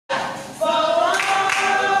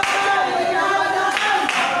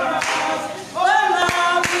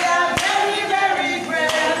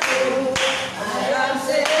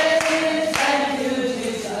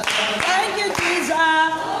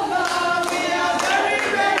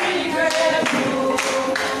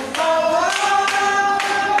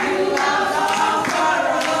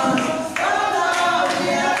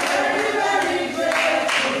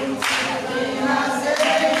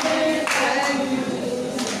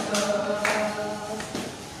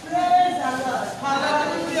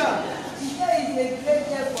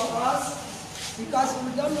because we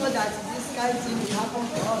don't know that this kind of thing will happen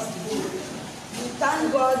for us today. We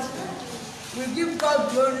thank God. We give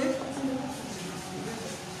God glory.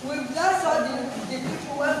 We bless all the people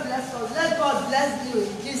who bless us. Let God bless you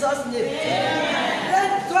in Jesus' name. Amen.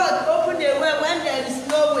 Let God open a way when there is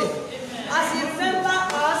no way. As He remember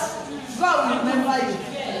us, God will remember you.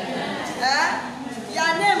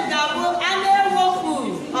 Your name Gabu,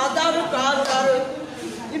 Anewoku, Odaru.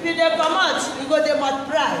 If you dey come out, you go dey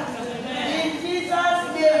multiply. In Jesus'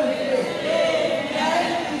 name we pray.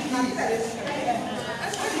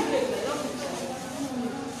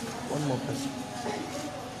 One more person.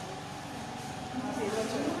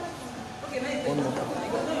 One more person.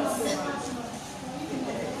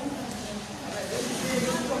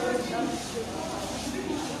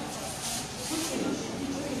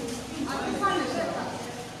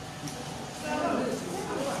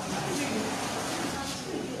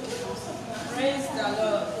 Praise the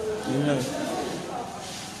Lord. Amen.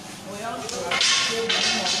 We want to appreciate the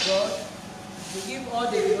name of God. We give all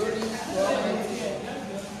the glory to Almighty.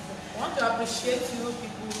 We want to appreciate you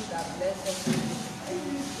people that bless us.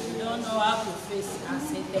 We don't know how to face and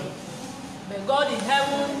say thank you. May God in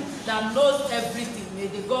heaven that knows everything, may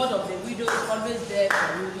the God of the widows always there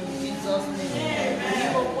for you in Jesus' name. May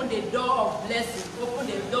He open the door of blessing, open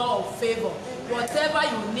the door of favor. Whatever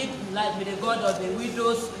you need in life, may the God of the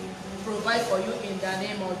widows provide for you in the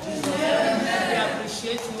name of Jesus. We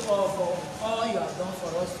appreciate you all for all you have done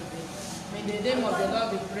for us today. May the name of the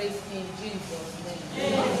Lord be praised in Jesus' name.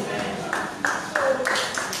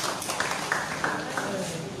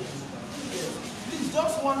 Please,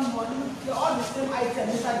 just one more. They're all the same item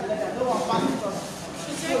inside the letter. No one pass it on.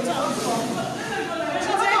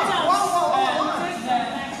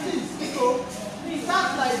 Please, start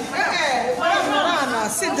like this.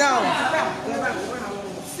 Sit down.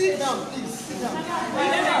 Sit down, please. Sit down.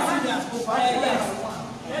 Sit down, please.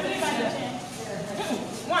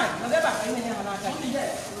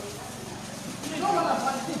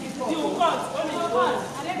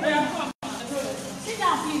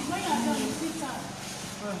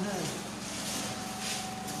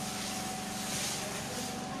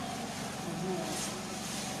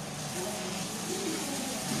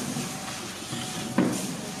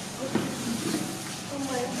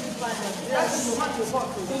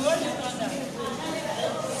 When you're done,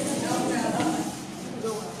 sit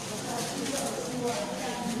down.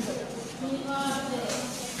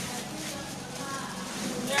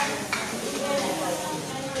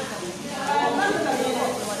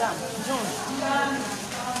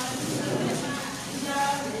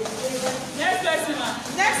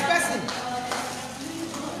 Next person.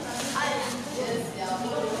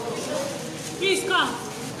 Please come.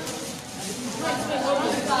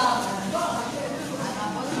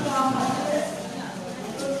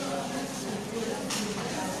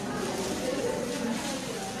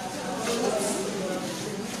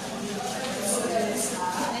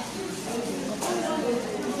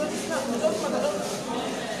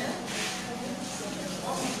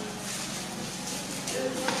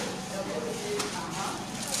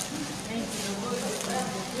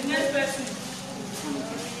 The next person.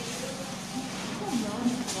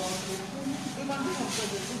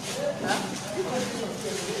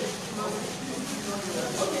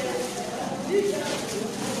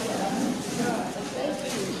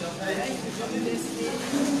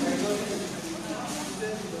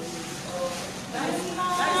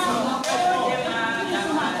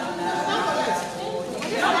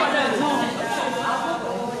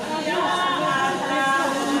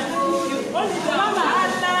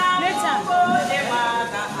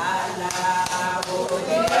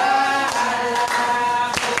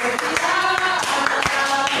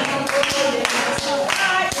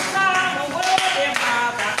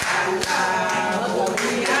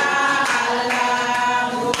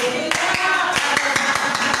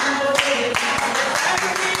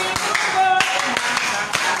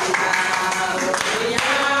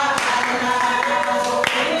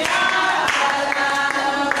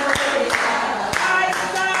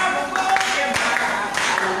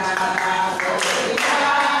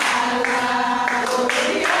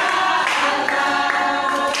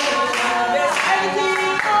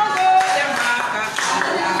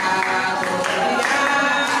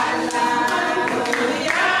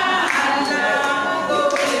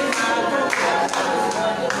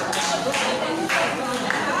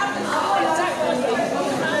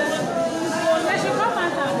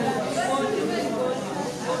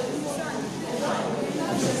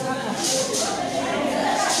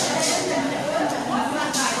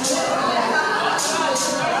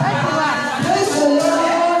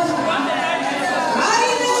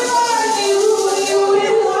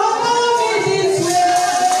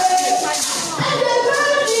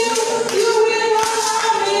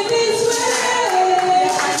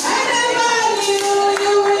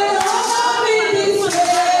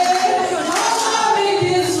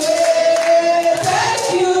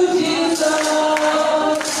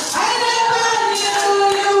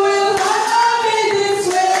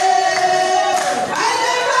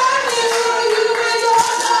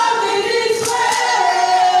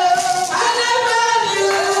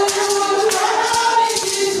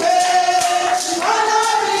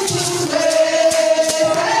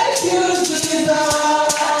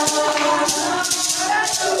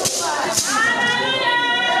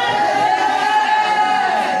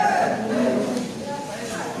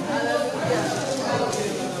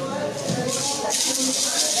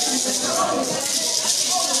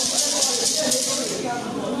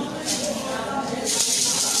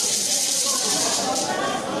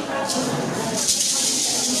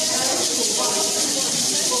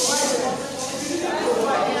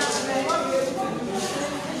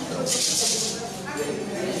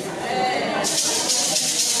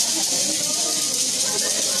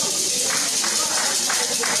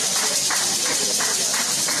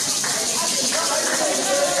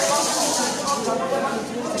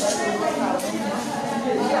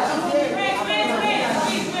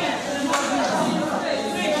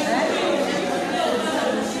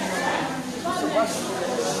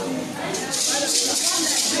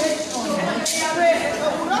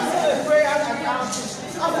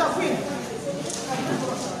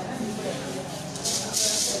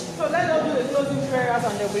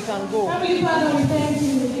 out and then we can go. Heavenly Father, we thank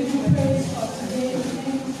you. We give you praise for today. We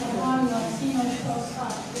thank you for how you have seen us thus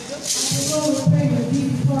far. And so we pray you be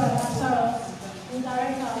before and after us.